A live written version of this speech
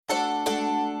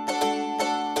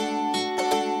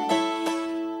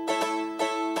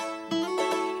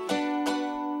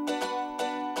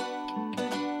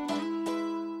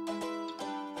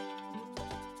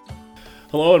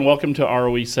Hello and welcome to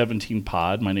ROE 17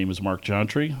 Pod. My name is Mark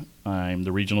Jontry. I'm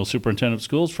the Regional Superintendent of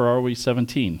Schools for ROE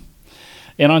 17.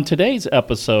 And on today's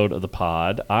episode of the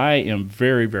pod, I am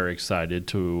very, very excited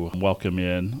to welcome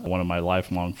in one of my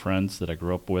lifelong friends that I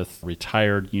grew up with,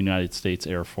 retired United States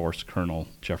Air Force Colonel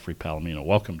Jeffrey Palomino.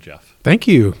 Welcome, Jeff. Thank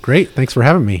you. Great. Thanks for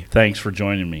having me. Thanks for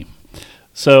joining me.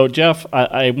 So, Jeff,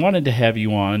 I wanted to have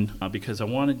you on because I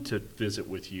wanted to visit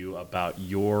with you about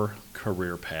your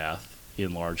career path,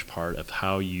 in large part of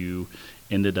how you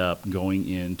ended up going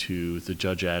into the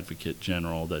Judge Advocate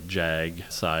General, the JAG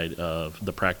side of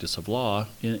the practice of law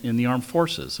in the armed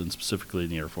forces, and specifically in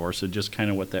the Air Force, and just kind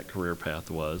of what that career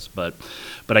path was. But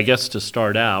I guess to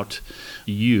start out,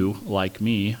 you, like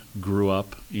me, grew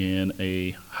up in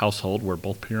a household where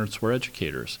both parents were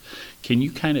educators. Can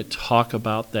you kind of talk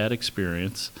about that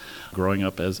experience growing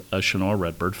up as a Chenoa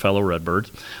Redbird, fellow Redbird,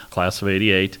 class of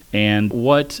 88, and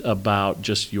what about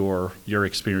just your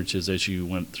experiences as you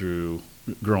went through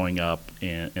growing up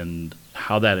and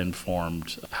how that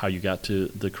informed how you got to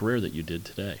the career that you did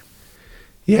today?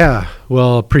 Yeah,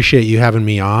 well, appreciate you having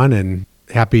me on and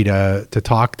happy to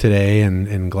talk today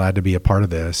and glad to be a part of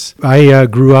this. I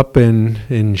grew up in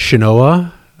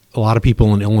Chenoa. A lot of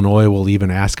people in Illinois will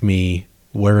even ask me,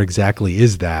 where exactly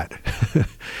is that?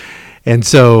 And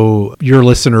so your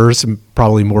listeners are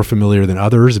probably more familiar than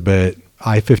others, but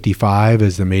I-55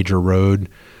 is the major road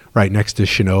right next to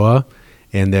Chenoa.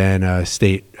 And then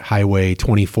State Highway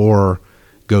 24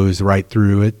 goes right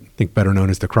through it. I think better known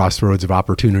as the Crossroads of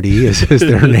Opportunity is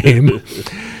their name.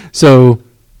 So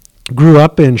grew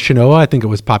up in Chenoa. I think it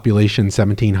was population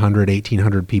 1,700,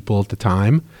 1,800 people at the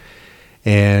time.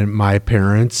 And my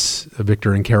parents,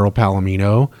 Victor and Carol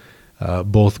Palomino,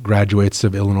 both graduates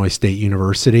of Illinois State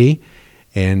University,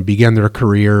 and began their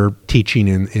career teaching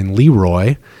in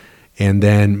Leroy. And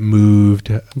then moved,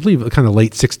 I believe, kind of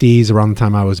late 60s, around the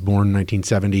time I was born in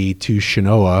 1970, to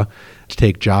Chenoa to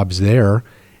take jobs there,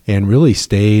 and really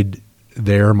stayed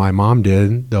there. My mom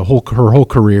did her whole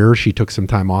career. She took some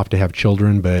time off to have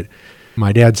children, but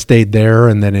my dad stayed there.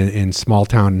 And then in small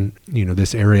town,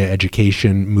 this area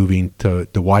education, moving to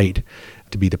Dwight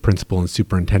to be the principal and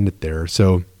superintendent there.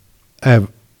 So I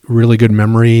have really good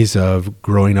memories of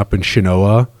growing up in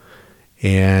Chenoa,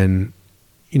 and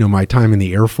my time in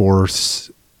the Air Force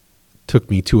took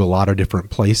me to a lot of different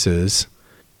places.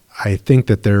 I think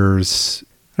that there's,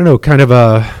 kind of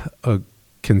a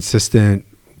consistent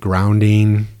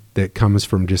grounding that comes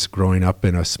from just growing up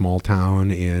in a small town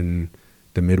in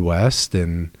the Midwest.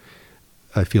 And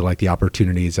I feel like the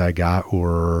opportunities I got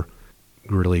were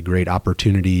really great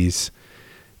opportunities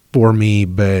for me,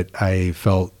 but I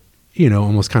felt,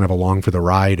 almost kind of along for the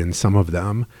ride in some of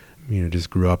them. Just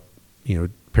grew up,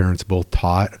 parents both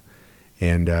taught.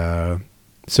 And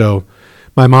so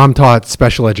my mom taught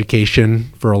special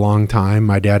education for a long time.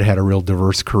 My dad had a real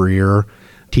diverse career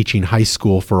teaching high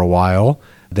school for a while.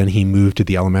 Then he moved to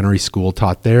the elementary school,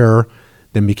 taught there,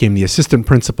 then became the assistant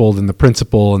principal, then the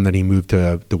principal, and then he moved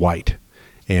to Dwight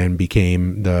and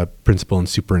became the principal and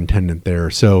superintendent there.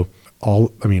 So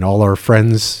all our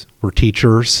friends were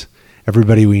teachers.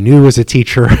 Everybody we knew was a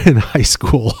teacher in high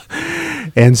school.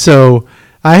 And so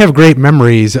I have great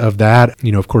memories of that.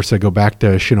 Of course, I go back to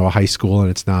Chenoa High School,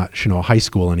 and it's not Chenoa High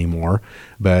School anymore,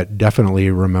 but definitely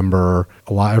remember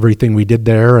everything we did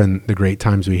there and the great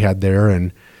times we had there.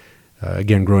 And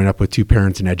again, growing up with two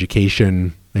parents in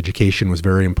education was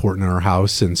very important in our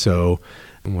house. And so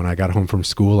when I got home from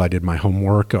school, I did my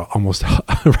homework almost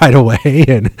right away.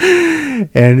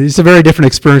 And it's a very different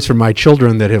experience for my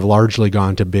children that have largely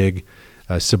gone to big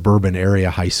suburban area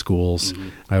high schools. Mm-hmm.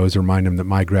 I always remind them that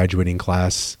my graduating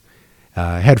class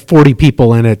had 40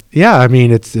 people in it. Yeah,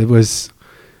 it was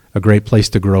a great place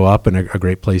to grow up and a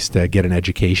great place to get an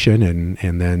education.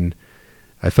 And then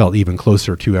I felt even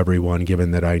closer to everyone,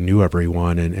 given that I knew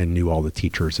everyone and knew all the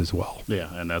teachers as well.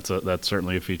 Yeah, and that's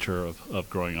certainly a feature of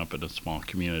growing up in a small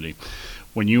community.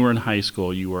 When you were in high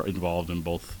school, you were involved in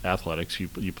both athletics.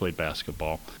 You played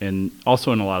basketball and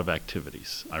also in a lot of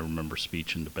activities. I remember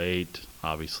speech and debate,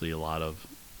 obviously a lot of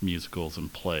musicals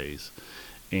and plays,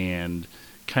 and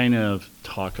kind of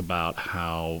talk about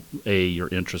how, your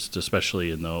interest,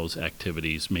 especially in those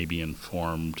activities, maybe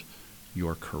informed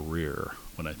your career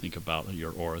when I think about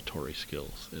your oratory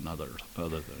skills and other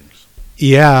things.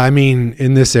 Yeah,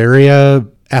 in this area,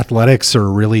 athletics are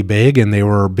really big, and they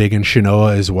were big in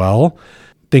Chenoa as well.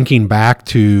 Thinking back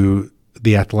to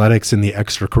the athletics and the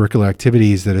extracurricular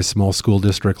activities that a small school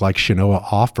district like Chenoa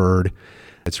offered,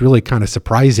 it's really kind of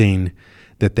surprising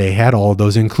that they had all of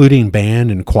those, including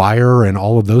band and choir and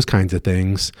all of those kinds of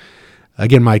things.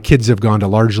 Again, my kids have gone to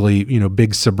largely,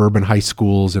 big suburban high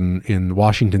schools in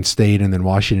Washington State and then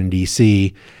Washington,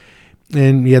 D.C.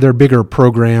 And yeah, there are bigger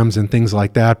programs and things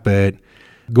like that. But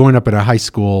going up at a high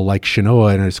school like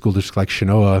Chenoa, in a school district like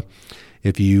Chenoa,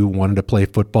 if you wanted to play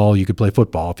football, you could play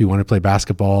football. If you wanted to play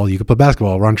basketball, you could play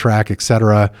basketball, run track,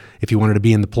 etc. If you wanted to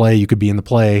be in the play, you could be in the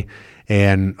play.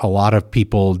 And a lot of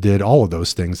people did all of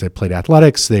those things. They played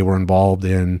athletics. They were involved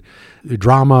in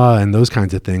drama and those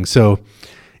kinds of things. So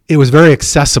it was very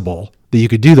accessible that you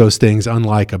could do those things,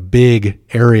 unlike a big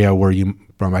area where you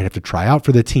might have to try out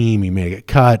for the team. You may get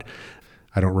cut.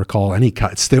 I don't recall any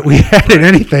cuts that we had in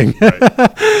anything.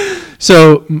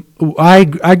 So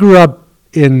I grew up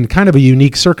in kind of a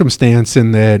unique circumstance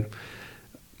in that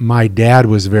my dad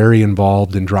was very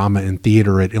involved in drama and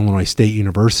theater at Illinois State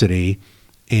University.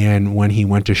 And when he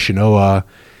went to Chenoa,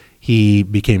 he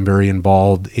became very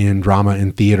involved in drama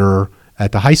and theater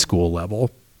at the high school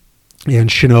level. And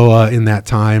Chenoa in that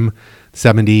time,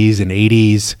 70s and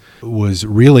 80s, was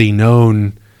really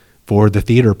known for the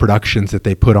theater productions that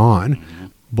they put on. Mm-hmm.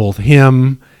 Both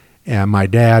him and my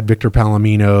dad, Victor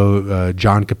Palomino,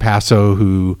 John Capasso,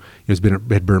 who had been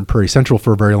at Prairie Central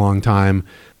for a very long time,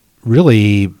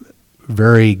 really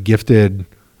very gifted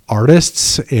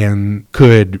artists and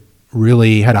had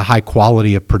a high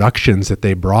quality of productions that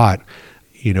they brought.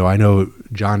 I know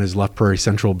John has left Prairie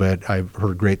Central, but I've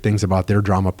heard great things about their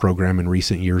drama program in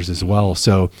recent years as well.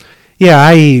 So, yeah,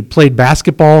 I played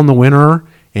basketball in the winter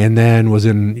and then was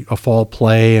in a fall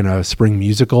play and a spring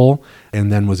musical,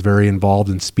 and then was very involved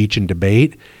in speech and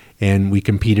debate. And we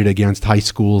competed against high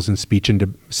schools and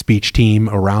speech team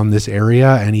around this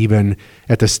area, and even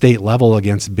at the state level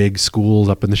against big schools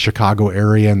up in the Chicago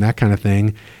area and that kind of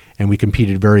thing. And we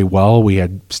competed very well. We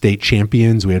had state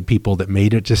champions. We had people that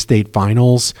made it to state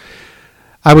finals.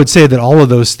 I would say that all of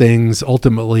those things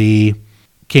ultimately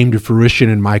came to fruition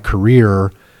in my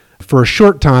career. For a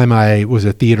short time, I was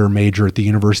a theater major at the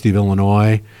University of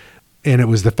Illinois, and it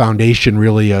was the foundation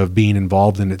really of being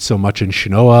involved in it so much in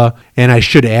Chenoa. And I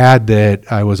should add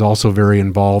that I was also very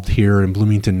involved here in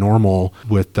Bloomington Normal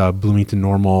with Bloomington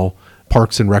Normal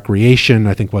Parks and Recreation,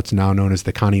 I think what's now known as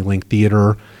the Connie Link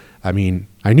Theater. I mean,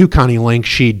 I knew Connie Link.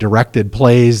 She directed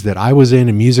plays that I was in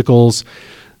and musicals.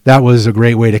 That was a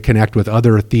great way to connect with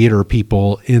other theater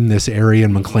people in this area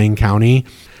in McLean County.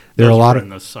 There are a lot of in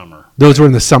the summer. Those were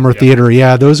in the summer theater.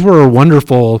 Yeah, those were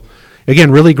wonderful. Again,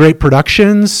 really great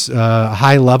productions,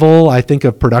 high level, I think,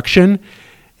 of production.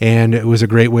 And it was a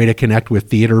great way to connect with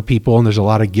theater people. And there's a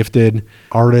lot of gifted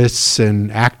artists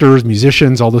and actors,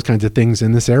 musicians, all those kinds of things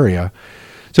in this area.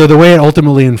 So the way it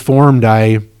ultimately informed,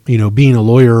 being a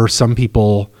lawyer, some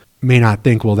people may not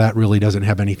think, well, that really doesn't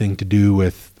have anything to do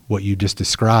with what you just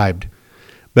described.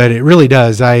 But it really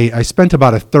does. I spent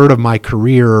about a third of my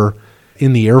career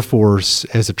in the Air Force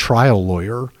as a trial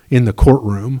lawyer in the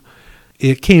courtroom.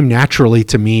 It came naturally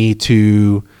to me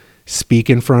to speak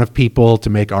in front of people, to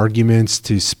make arguments,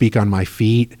 to speak on my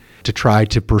feet, to try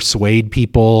to persuade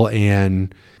people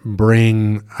and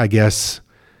bring, I guess,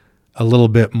 a little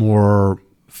bit more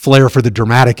flair for the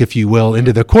dramatic, if you will,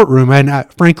 into the courtroom.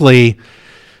 And frankly,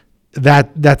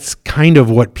 that's kind of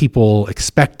what people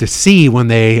expect to see when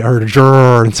they are a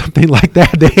juror and something like that.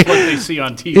 What they see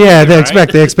on TV. Yeah, they right?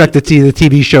 expect to see the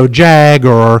TV show Jag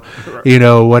or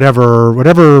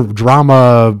whatever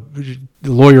drama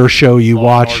lawyer show you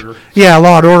watch. Yeah,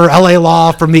 Law and Order, LA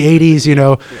Law from the 80s,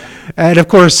 Yeah. And of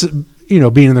course,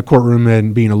 being in the courtroom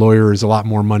and being a lawyer is a lot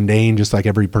more mundane, just like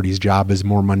everybody's job is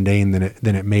more mundane than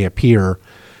it may appear.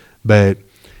 But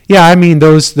yeah, I mean,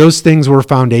 those things were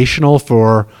foundational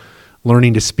for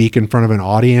learning to speak in front of an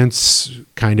audience,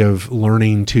 kind of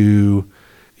learning to,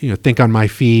 think on my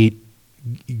feet,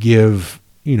 give,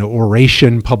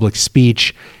 oration, public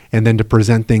speech, and then to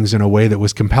present things in a way that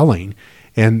was compelling.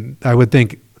 And I would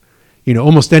think,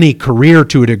 almost any career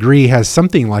to a degree has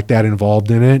something like that involved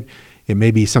in it. It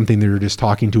may be something that you're just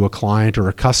talking to a client or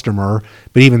a customer,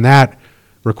 but even that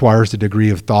requires a degree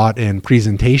of thought and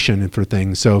presentation for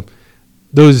things. So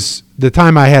the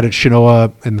time I had at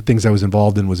Chenoa and the things I was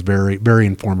involved in was very, very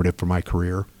informative for my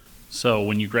career. So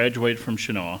when you graduated from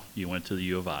Chenoa, you went to the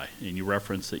U of I, and you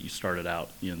referenced that you started out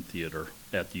in theater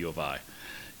at the U of I.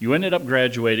 You ended up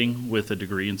graduating with a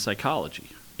degree in psychology.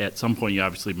 At some point, you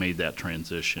obviously made that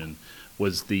transition.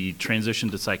 Was the transition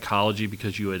to psychology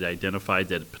because you had identified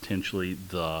that potentially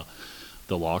the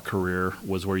law career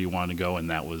was where you wanted to go, and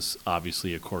that was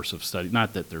obviously a course of study?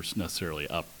 Not that there's necessarily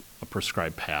a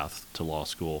prescribed path to law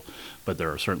school, but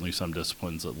there are certainly some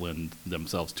disciplines that lend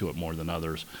themselves to it more than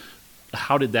others.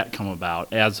 How did that come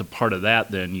about? As a part of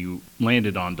that, then you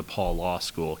landed on DePaul Law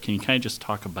School. Can you kind of just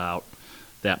talk about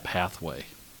that pathway?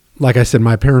 like I said,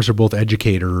 my parents are both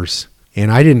educators,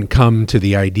 and I didn't come to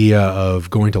the idea of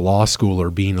going to law school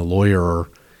or being a lawyer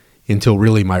until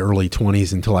really my early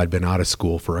 20s, until I'd been out of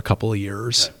school for a couple of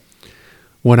years. Okay.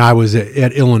 When I was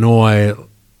at Illinois,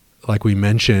 like we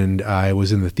mentioned, I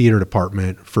was in the theater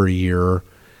department for a year.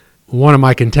 One of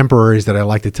my contemporaries that I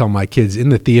like to tell my kids in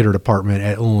the theater department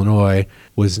at Illinois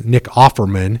was Nick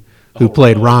Offerman, who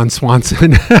played Ron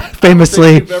Swanson,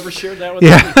 famously. I don't think you've ever shared that with me.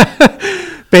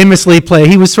 Famously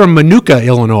he was from Manuka,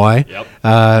 Illinois.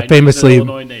 Yep. Famously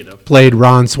Illinois native. Played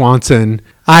Ron Swanson.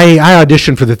 I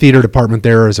auditioned for the theater department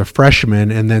there as a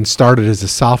freshman and then started as a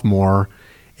sophomore.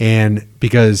 And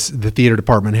because the theater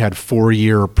department had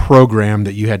 4-year program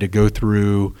that you had to go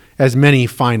through, as many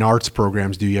fine arts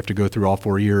programs do, you have to go through all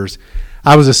 4 years.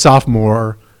 I was a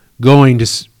sophomore going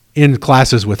in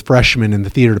classes with freshmen in the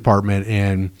theater department,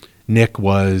 and Nick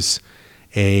was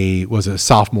a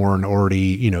sophomore and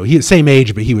already, he was same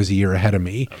age, but he was a year ahead of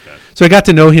me. Okay. So I got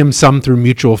to know him some through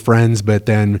mutual friends, but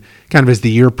then kind of as the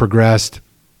year progressed,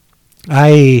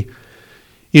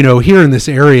 here in this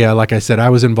area, like I said, I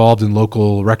was involved in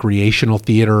local recreational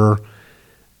theater.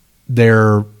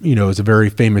 There, is a very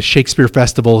famous Shakespeare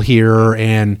festival here.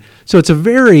 And so it's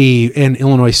and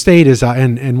Illinois State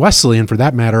and Wesleyan, for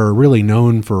that matter, are really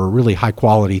known for really high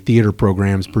quality theater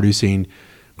programs producing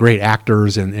great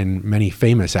actors and many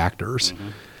famous actors. Mm-hmm.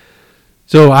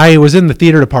 So I was in the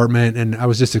theater department, and I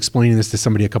was just explaining this to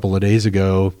somebody a couple of days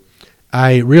ago.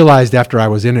 I realized after I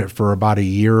was in it for about a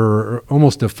year, or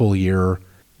almost a full year,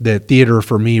 that theater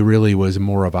for me really was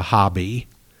more of a hobby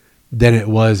than it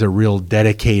was a real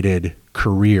dedicated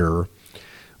career.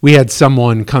 We had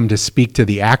someone come to speak to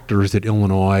the actors at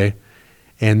Illinois,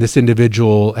 and this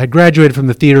individual had graduated from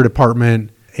the theater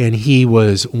department, and he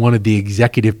was one of the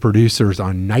executive producers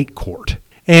on Night Court.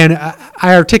 And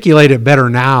I articulate it better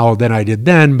now than I did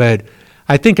then, but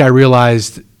I think I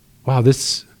realized, wow,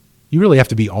 you really have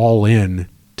to be all in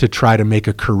to try to make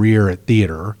a career at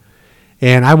theater.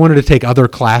 And I wanted to take other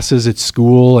classes at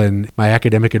school, and my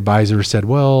academic advisor said,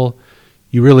 well,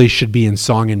 you really should be in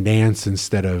song and dance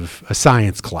instead of a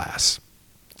science class.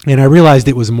 And I realized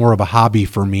it was more of a hobby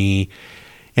for me.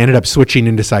 Ended up switching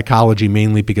into psychology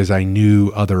mainly because I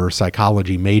knew other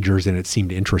psychology majors and it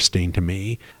seemed interesting to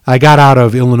me. I got out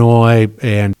of Illinois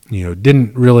and,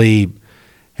 didn't really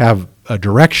have a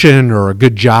direction or a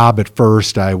good job at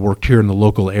first. I worked here in the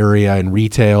local area in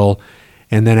retail,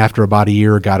 and then after about a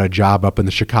year got a job up in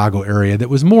the Chicago area that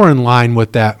was more in line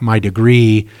with my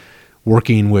degree,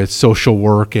 working with social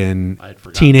work and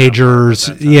teenagers.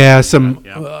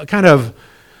 Kind of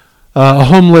a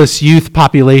homeless youth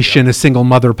population, a single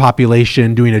mother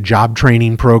population, doing a job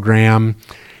training program.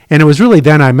 And it was really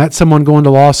then I met someone going to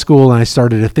law school, and I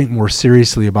started to think more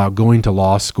seriously about going to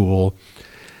law school.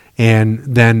 And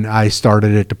then I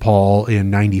started at DePaul in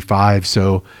 95.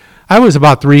 So I was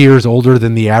about 3 years older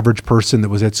than the average person that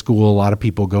was at school. A lot of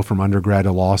people go from undergrad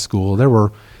to law school. There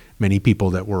were many people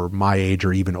that were my age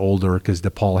or even older because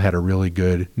DePaul had a really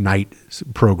good night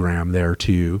program there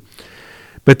too.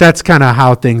 But that's kind of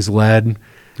how things led.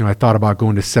 I thought about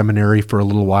going to seminary for a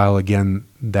little while. Again,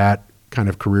 that kind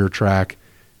of career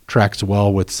tracks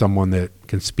well with someone that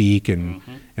can speak and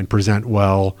present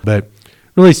well. But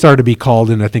really started to be called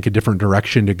in, I think, a different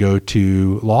direction to go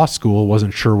to law school.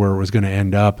 Wasn't sure where it was going to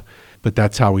end up, but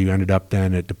that's how we ended up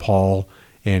then at DePaul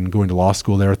and going to law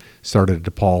school there. Started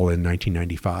at DePaul in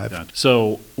 1995. Yeah.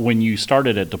 So when you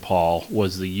started at DePaul,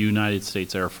 was the United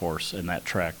States Air Force and that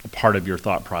track a part of your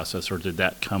thought process, or did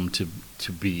that come to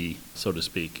be, so to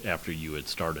speak, after you had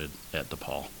started at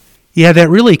DePaul? Yeah, that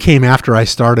really came after I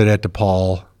started at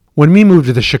DePaul. When we moved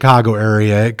to the Chicago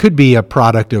area, it could be a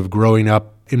product of growing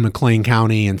up in McLean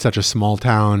County in such a small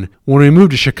town. When we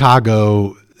moved to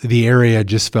Chicago, the area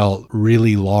just felt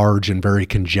really large and very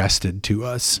congested to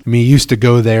us. I mean, you used to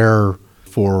go there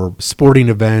for sporting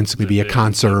events, maybe a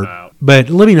concert. But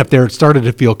living up there, it started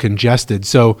to feel congested.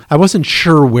 So I wasn't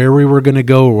sure where we were going to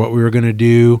go or what we were going to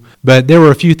do. But there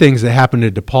were a few things that happened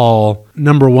at DePaul.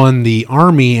 Number one, the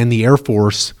Army and the Air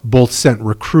Force both sent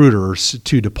recruiters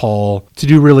to DePaul to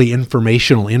do really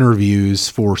informational interviews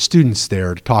for students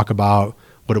there to talk about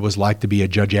what it was like to be a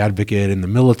judge advocate in the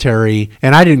military.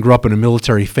 And I didn't grow up in a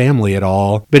military family at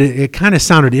all, but it kind of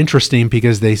sounded interesting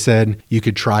because they said you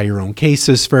could try your own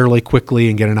cases fairly quickly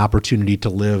and get an opportunity to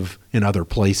live in other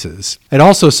places. It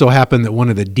also so happened that one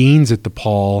of the deans at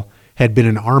DePaul had been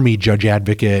an Army judge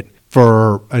advocate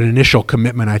for an initial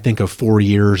commitment, I think, of 4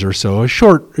 years or so. A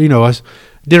short,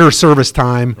 did her service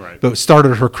time, Right. but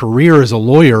started her career as a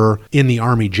lawyer in the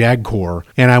Army JAG Corps.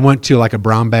 And I went to like a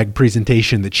brown bag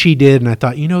presentation that she did, and I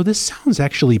thought, this sounds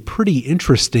actually pretty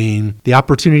interesting. The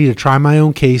opportunity to try my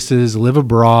own cases, live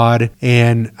abroad,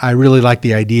 and I really like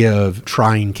the idea of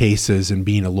trying cases and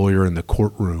being a lawyer in the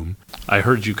courtroom. I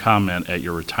heard you comment at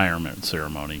your retirement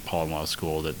ceremony, Paul Law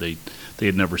School, that they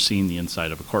had never seen the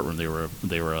inside of a courtroom. They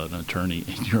were an attorney,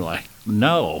 and you're like,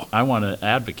 no, I want to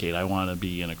advocate. I want to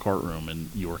be in a courtroom, and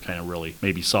you were kind of really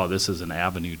maybe saw this as an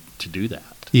avenue to do that.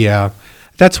 Yeah.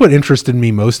 That's what interested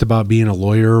me most about being a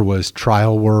lawyer was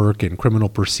trial work and criminal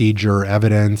procedure,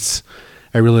 evidence.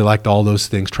 I really liked all those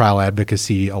things, trial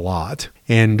advocacy a lot.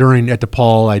 And at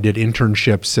DePaul, I did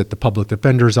internships at the Public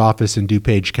Defender's Office in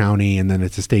DuPage County, and then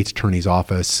at the State's Attorney's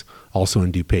Office, also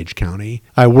in DuPage County.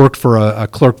 I worked for a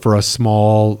clerk for a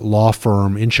small law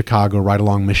firm in Chicago, right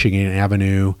along Michigan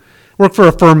Avenue. Worked for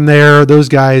a firm there. Those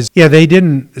guys,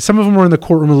 some of them were in the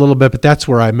courtroom a little bit, but that's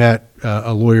where I met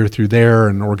a lawyer through there,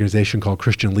 an organization called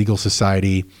Christian Legal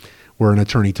Society, where an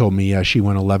attorney told me she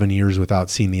went 11 years without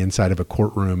seeing the inside of a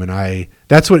courtroom. And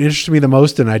that's what interested me the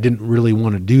most, and I didn't really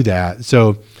want to do that.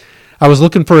 So I was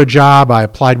looking for a job. I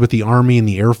applied with the Army and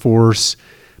the Air Force,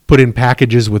 put in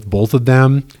packages with both of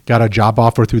them, got a job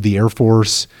offer through the Air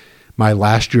Force my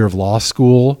last year of law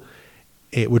school,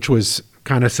 which was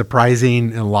kind of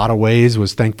surprising in a lot of ways,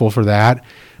 was thankful for that,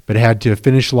 but had to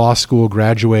finish law school,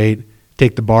 graduate,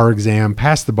 take the bar exam,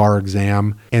 pass the bar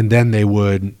exam, and then they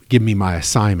would give me my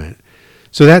assignment.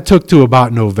 So that took to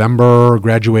about November,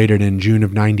 graduated in June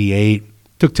of 98,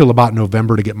 took till about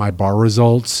November to get my bar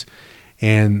results,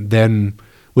 and then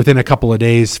within a couple of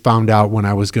days found out when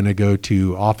I was going to go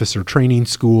to officer training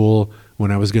school, when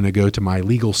I was going to go to my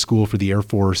legal school for the Air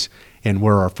Force, and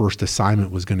where our first assignment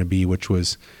was going to be, which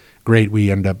was great.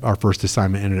 Our first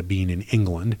assignment ended up being in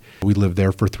England. We lived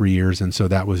there for 3 years, and so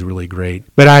that was really great.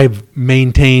 But I've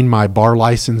maintained my bar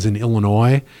license in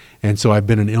Illinois, and so I've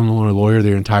been an Illinois lawyer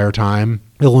the entire time.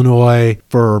 Illinois,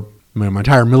 for my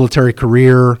entire military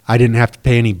career, I didn't have to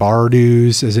pay any bar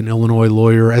dues as an Illinois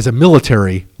lawyer. As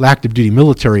a active duty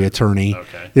military attorney,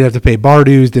 didn't have to pay bar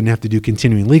dues, didn't have to do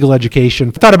continuing legal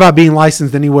education. Thought about being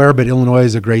licensed anywhere, but Illinois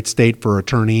is a great state for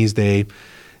attorneys. The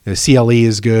CLE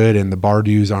is good, and the bar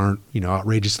dues aren't,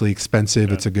 outrageously expensive.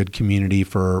 Okay. It's a good community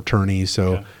for attorneys.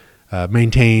 So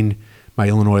maintained my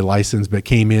Illinois license, but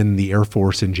came in the Air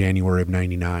Force in January of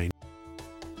 99.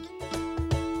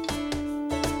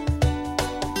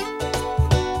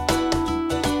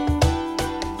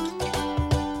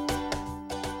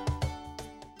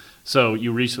 So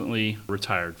you recently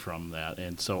retired from that,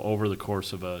 and so over the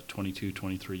course of a 22,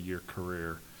 23-year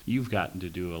career, you've gotten to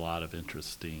do a lot of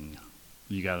interesting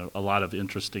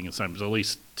assignments, at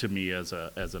least to me as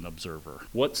an observer.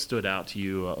 What stood out to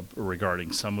you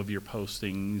regarding some of your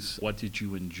postings? What did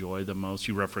you enjoy the most?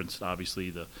 You referenced, obviously,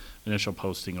 the initial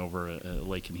posting over at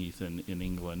Lakenheath in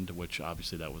England, which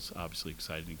that was obviously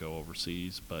exciting to go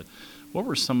overseas. But what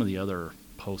were some of the other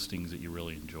postings that you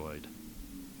really enjoyed?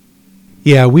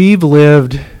 Yeah, we've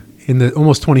lived in the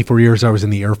almost 24 years I was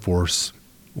in the Air Force.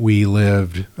 We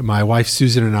lived, my wife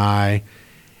Susan and I,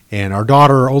 and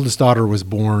our oldest daughter was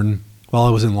born while I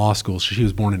was in law school. So she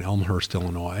was born in Elmhurst,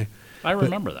 Illinois. I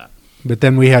remember that. But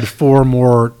then we had 4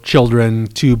 more children,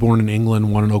 2 born in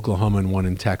England, 1 in Oklahoma, and 1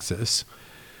 in Texas.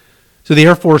 So the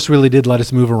Air Force really did let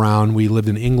us move around. We lived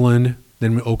in England,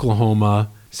 then Oklahoma,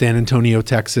 San Antonio,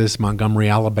 Texas, Montgomery,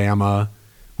 Alabama,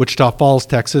 Wichita Falls,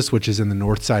 Texas, which is in the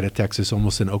north side of Texas,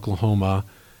 almost in Oklahoma,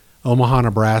 Omaha,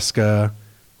 Nebraska.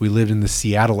 We lived in the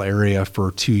Seattle area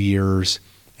for 2 years,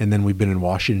 and then we've been in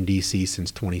Washington, D.C.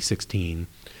 since 2016.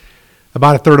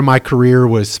 About a third of my career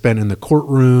was spent in the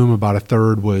courtroom. About a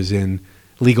third was in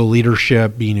legal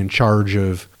leadership, being in charge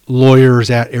of lawyers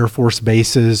at Air Force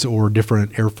bases or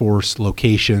different Air Force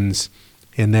locations.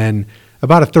 And then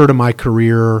about a third of my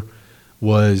career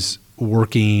was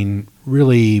working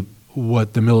really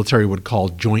what the military would call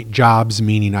joint jobs,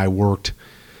 meaning I worked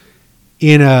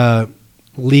in a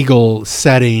legal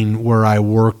setting where I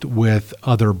worked with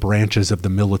other branches of the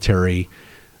military.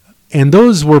 And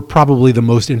those were probably the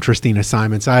most interesting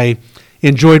assignments. I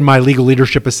enjoyed my legal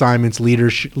leadership assignments,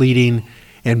 leading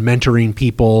and mentoring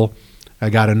people. I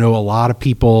got to know a lot of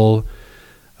people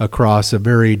across a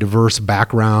very diverse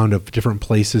background of different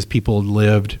places people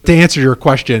lived. To answer your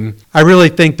question, I really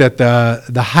think that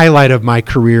the highlight of my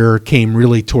career came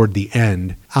really toward the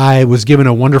end. I was given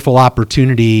a wonderful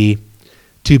opportunity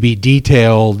to be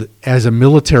detailed as a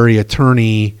military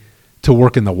attorney to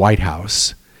work in the White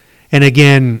House. And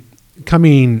again,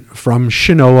 coming from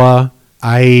Shinoa,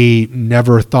 I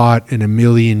never thought in a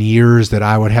million years that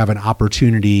I would have an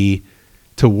opportunity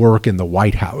to work in the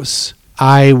White House.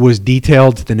 I was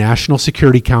detailed to the National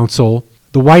Security Council.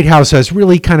 The White House has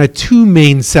really kind of two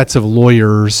main sets of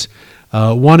lawyers.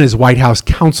 One is White House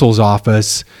counsel's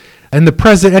office, and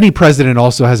any president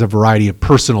also has a variety of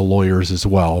personal lawyers as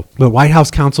well. The White House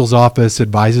counsel's office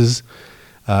advises,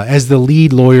 as the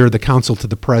lead lawyer, the counsel to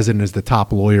the president is the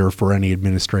top lawyer for any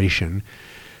administration.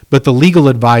 But the legal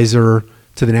advisor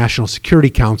to the National Security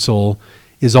Council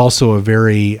is also a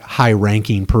very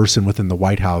high-ranking person within the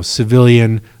White House,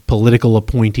 civilian, political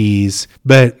appointees.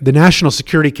 But the National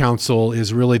Security Council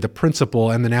is really the principal,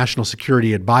 and the National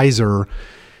Security Advisor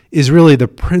is really the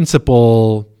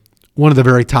principal, one of the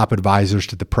very top advisors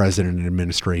to the president and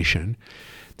administration.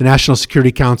 The National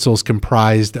Security Council is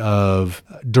comprised of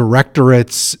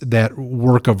directorates that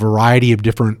work a variety of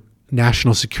different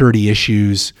national security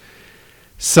issues.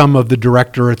 Some of the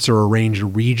directorates are arranged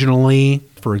regionally.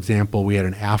 For example, we had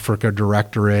an Africa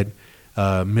directorate,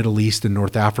 Middle East and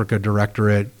North Africa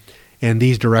directorate, and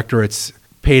these directorates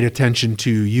paid attention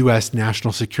to U.S.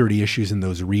 national security issues in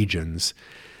those regions.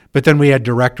 But then we had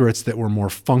directorates that were more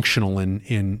functional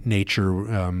in nature,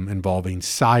 involving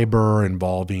cyber,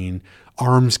 involving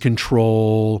arms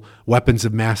control, weapons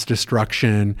of mass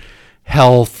destruction,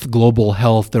 health, global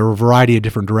health. There were a variety of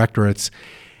different directorates.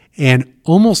 And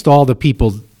almost all the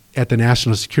people at the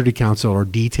National Security Council are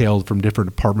detailed from different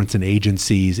departments and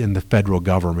agencies in the federal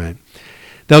government.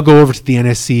 They'll go over to the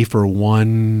NSC for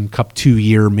 2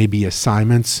 year maybe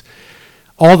assignments.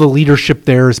 All the leadership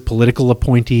there is political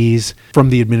appointees from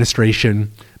the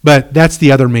administration, but that's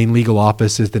the other main legal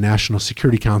office is the National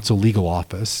Security Council legal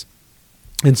office.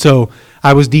 And so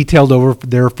I was detailed over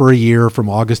there for a year from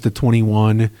August of 20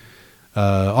 to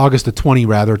August of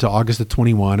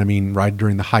 21. I mean, right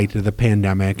during the height of the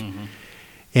pandemic,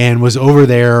 and was over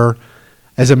there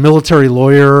as a military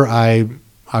lawyer.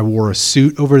 I wore a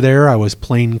suit over there. I was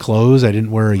plain clothes. I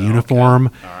didn't wear a uniform.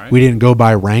 All right. We didn't go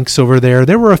by ranks over there.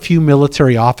 There were a few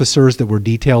military officers that were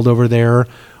detailed over there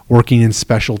working in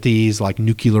specialties like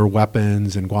nuclear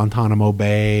weapons and Guantanamo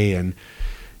Bay and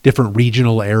different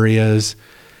regional areas.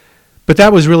 But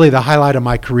that was really the highlight of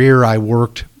my career.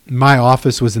 My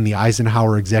office was in the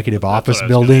Eisenhower Executive Office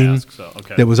building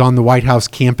that was on the White House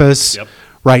campus,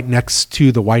 right next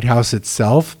to the White House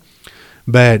itself.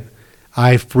 But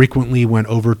I frequently went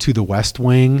over to the West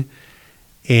Wing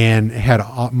and had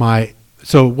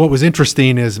so what was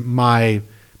interesting is my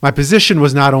position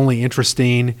was not only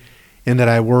interesting in that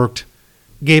I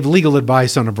gave legal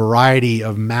advice on a variety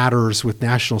of matters with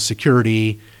national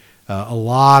security, a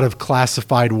lot of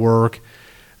classified work.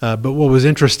 But what was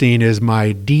interesting is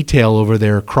my detail over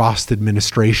there crossed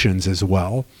administrations as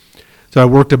well. So I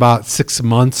worked about 6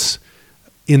 months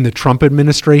in the Trump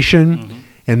administration,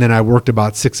 and then I worked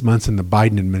about 6 months in the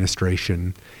Biden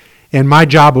administration. And my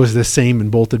job was the same in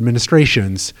both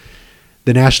administrations.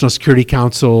 The National Security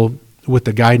Council, with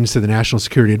the guidance of the National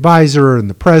Security Advisor and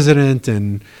the President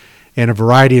and a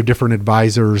variety of different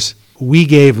advisors, we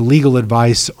gave legal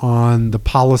advice on the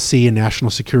policy and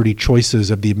national security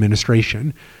choices of the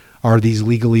administration. Are these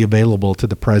legally available to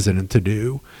the president to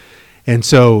do? And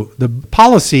so the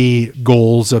policy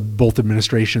goals of both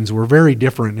administrations were very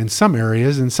different in some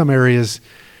areas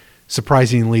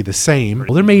surprisingly the same.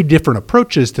 Well, there may be different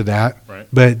approaches to that, right,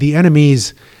 but the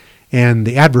enemies and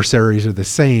the adversaries are the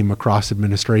same across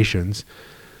administrations.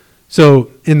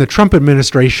 So in the Trump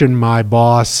administration, my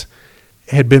boss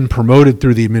had been promoted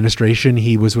through the administration.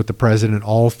 He was with the president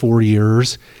all 4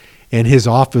 years, and his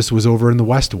office was over in the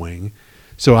West Wing.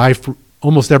 So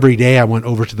almost every day I went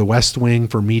over to the West Wing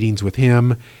for meetings with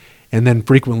him, and then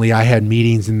frequently I had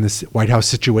meetings in the White House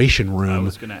Situation Room. I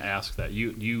was going to ask that.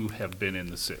 You have been in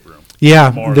the sit room. Yeah,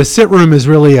 the sit room is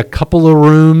really a couple of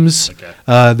rooms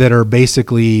that are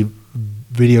basically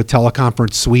video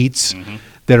teleconference suites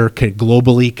that are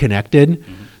globally connected.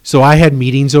 So I had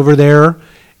meetings over there.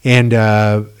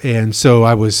 And so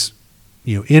I was,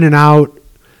 in and out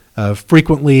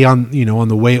frequently on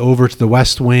the way over to the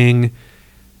West Wing.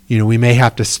 We may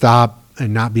have to stop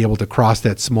and not be able to cross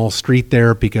that small street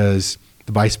there because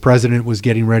the vice president was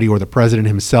getting ready, or the president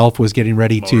himself was getting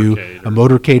ready a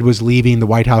motorcade was leaving the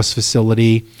White House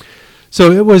facility.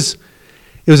 So it was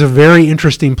a very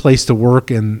interesting place to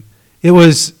work, and it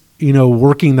was,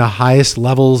 working the highest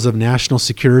levels of national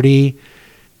security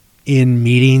in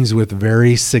meetings with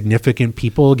very significant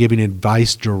people, giving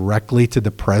advice directly to the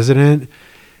president.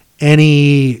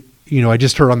 I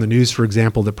just heard on the news, for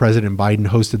example, that President Biden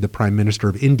hosted the Prime Minister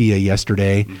of India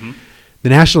yesterday. The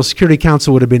National Security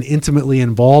Council would have been intimately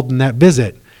involved in that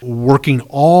visit, working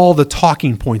all the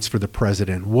talking points for the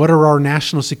president. What are our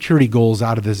national security goals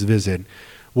out of this visit?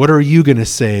 What are you going to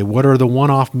say? What are the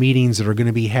one-off meetings that are going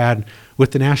to be had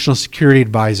with the National Security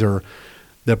Advisor?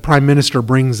 the prime minister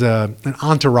brings an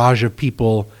entourage of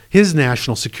people, his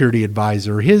national security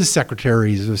advisor, his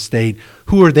secretaries of state.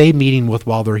 Who are they meeting with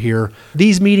while they're here?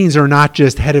 These meetings are not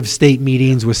just head of state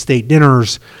meetings with state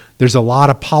dinners. There's a lot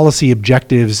of policy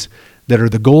objectives that are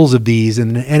the goals of these,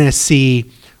 and the NSC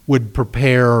would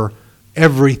prepare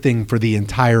everything for the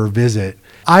entire visit.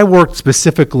 I worked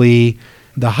specifically,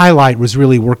 the highlight was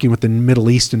really working with the Middle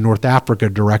East and North Africa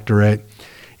Directorate.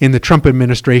 In the Trump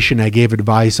administration, I gave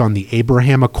advice on the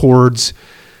Abraham Accords,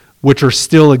 which are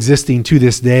still existing to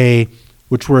this day,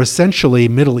 which were essentially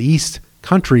Middle East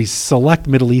countries, select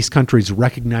Middle East countries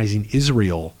recognizing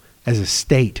Israel as a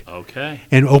state. Okay.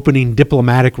 And opening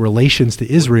diplomatic relations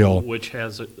to Israel. Which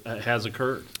has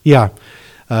occurred. Yeah.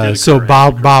 So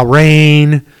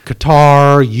Bahrain,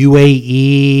 Qatar,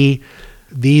 UAE,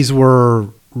 these were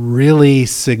really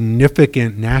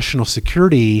significant national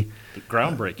security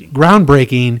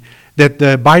groundbreaking that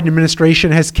the Biden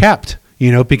administration has kept,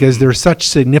 because they're such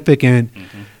significant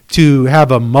to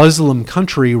have a Muslim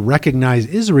country recognize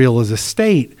Israel as a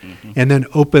state and then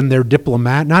open their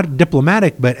not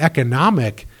diplomatic, but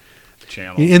economic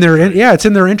channel. It's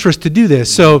in their interest to do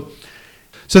this. So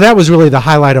that was really the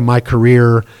highlight of my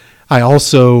career. I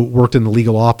also worked in the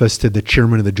legal office to the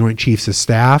chairman of the Joint Chiefs of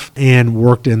Staff and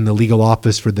worked in the legal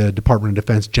office for the Department of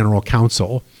Defense General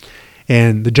Counsel.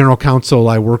 And the general counsel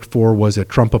I worked for was a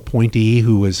Trump appointee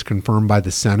who was confirmed by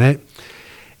the Senate,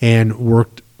 and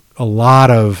worked a lot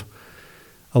of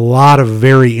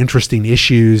very interesting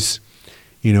issues,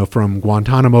 from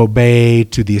Guantanamo Bay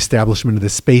to the establishment of the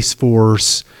Space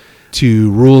Force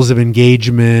to rules of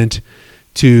engagement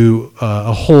to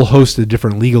a whole host of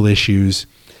different legal issues,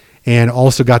 and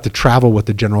also got to travel with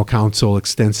the general counsel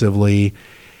extensively.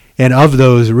 And of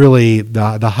those, really,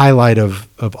 the highlight of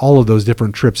all of those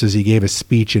different trips is he gave a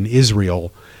speech in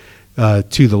Israel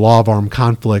to the Law of Armed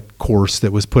Conflict course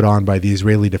that was put on by the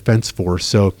Israeli Defense Force.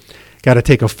 So got to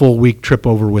take a full week trip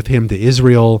over with him to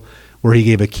Israel, where he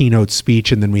gave a keynote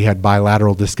speech, and then we had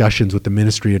bilateral discussions with the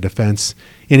Ministry of Defense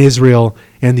in Israel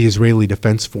and the Israeli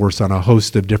Defense Force on a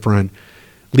host of different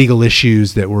legal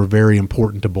issues that were very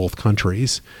important to both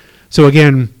countries. So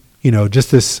again,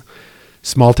 just this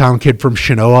small town kid from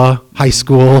Shinoa High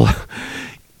School,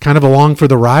 kind of along for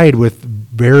the ride with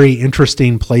very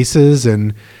interesting places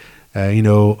and,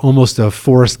 almost a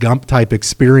Forrest Gump type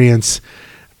experience.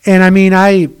 And I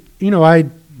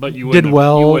But you did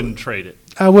well. You wouldn't trade it.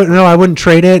 I wouldn't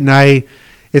trade it. And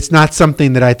it's not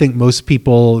something that I think most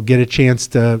people get a chance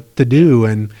to do.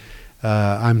 And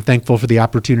I'm thankful for the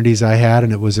opportunities I had,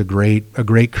 and it was a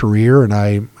great career, and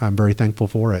I'm very thankful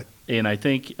for it. And I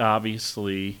think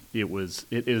obviously it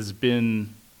has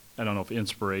been, I don't know if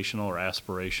inspirational or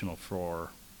aspirational for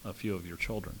a few of your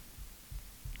children,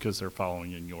 because they're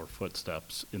following in your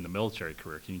footsteps in the military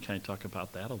career. Can you kind of talk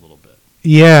about that a little bit?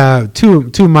 Yeah,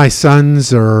 two of my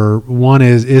sons one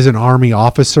is an Army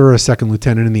officer, a second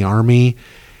lieutenant in the Army,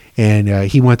 and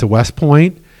he went to West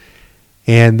Point.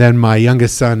 And then my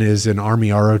youngest son is an Army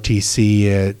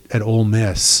ROTC at Ole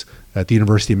Miss at the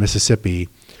University of Mississippi.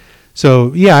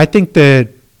 So yeah, I think that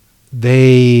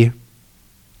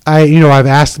I've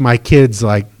asked my kids,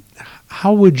 like,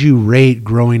 how would you rate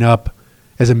growing up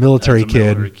as a military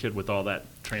kid? Military kid with all that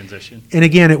transition. And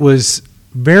again, it was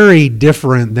very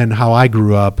different than how I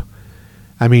grew up.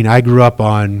 I grew up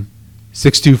on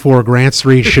 624 Grant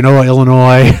Street, Shinoa,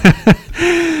 Illinois.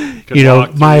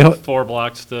 My 4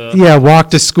 blocks to walk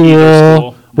to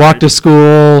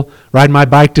school, ride my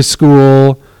bike to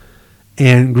school,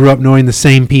 and grew up knowing the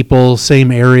same people,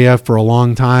 same area for a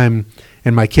long time.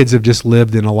 And my kids have just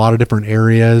lived in a lot of different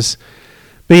areas.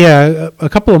 But yeah, a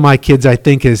couple of my kids, I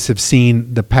think, have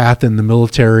seen the path in the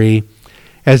military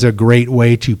as a great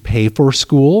way to pay for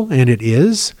school, and it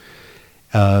is.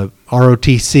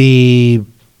 ROTC,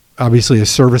 obviously a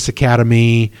service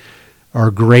academy, are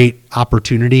great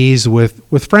opportunities with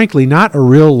frankly not a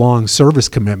real long service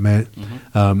commitment.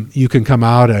 Mm-hmm. You can come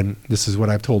out, and this is what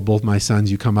I've told both my sons,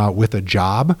 you come out with a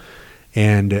job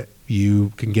and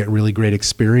you can get really great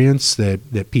experience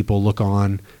that people look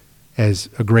on as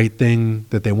a great thing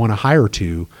that they want to hire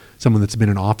to. Someone that's been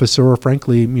an officer or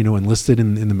frankly, enlisted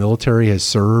in the military, has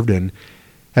served and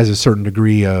has a certain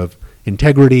degree of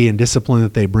integrity and discipline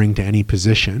that they bring to any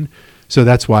position. So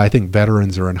that's why I think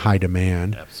veterans are in high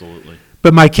demand. Absolutely.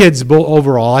 But my kids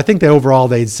overall, I think that overall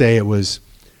they'd say it was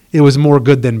more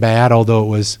good than bad, although it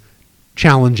was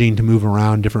challenging to move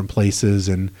around different places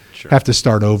and have to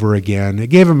start over again. It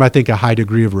gave them, I think, a high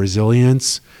degree of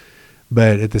resilience,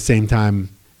 but at the same time,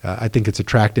 I think it's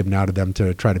attractive now to them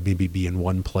to try to maybe be in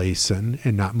one place and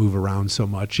not move around so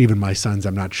much. Even my sons,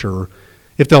 I'm not sure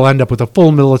if they'll end up with a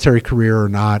full military career or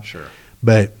not. Sure.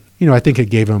 But, I think it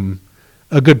gave him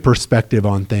a good perspective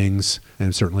on things, and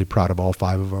I'm certainly proud of all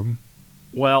 5 of them.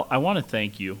 Well, I want to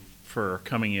thank you for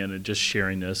coming in and just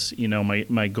sharing this.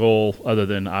 My goal, other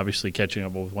than obviously catching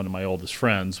up with one of my oldest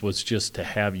friends, was just to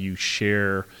have you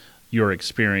share your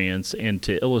experience and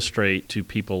to illustrate to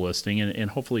people listening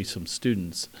and hopefully some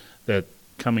students that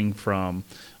coming from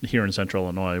here in Central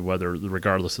Illinois,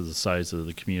 regardless of the size of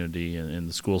the community and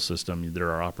the school system,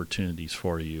 there are opportunities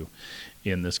for you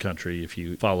in this country if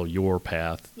you follow your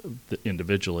path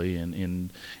individually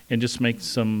and just make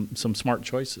some smart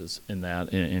choices in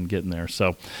that and getting there.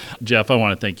 So, Jeff, I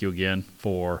want to thank you again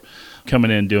for coming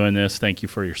in and doing this. Thank you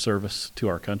for your service to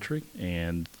our country,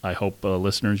 and I hope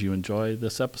listeners, you enjoy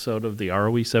this episode of the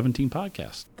ROE 17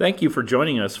 podcast. Thank you for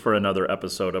joining us for another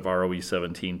episode of ROE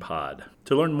 17 Pod.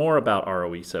 To learn more about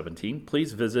ROE 17,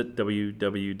 please visit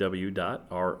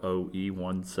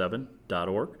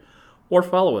www.roe17.org or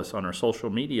follow us on our social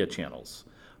media channels.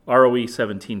 ROE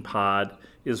 17 Pod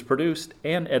is produced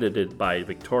and edited by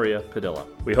Victoria Padilla.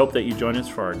 We hope that you join us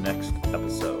for our next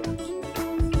episode.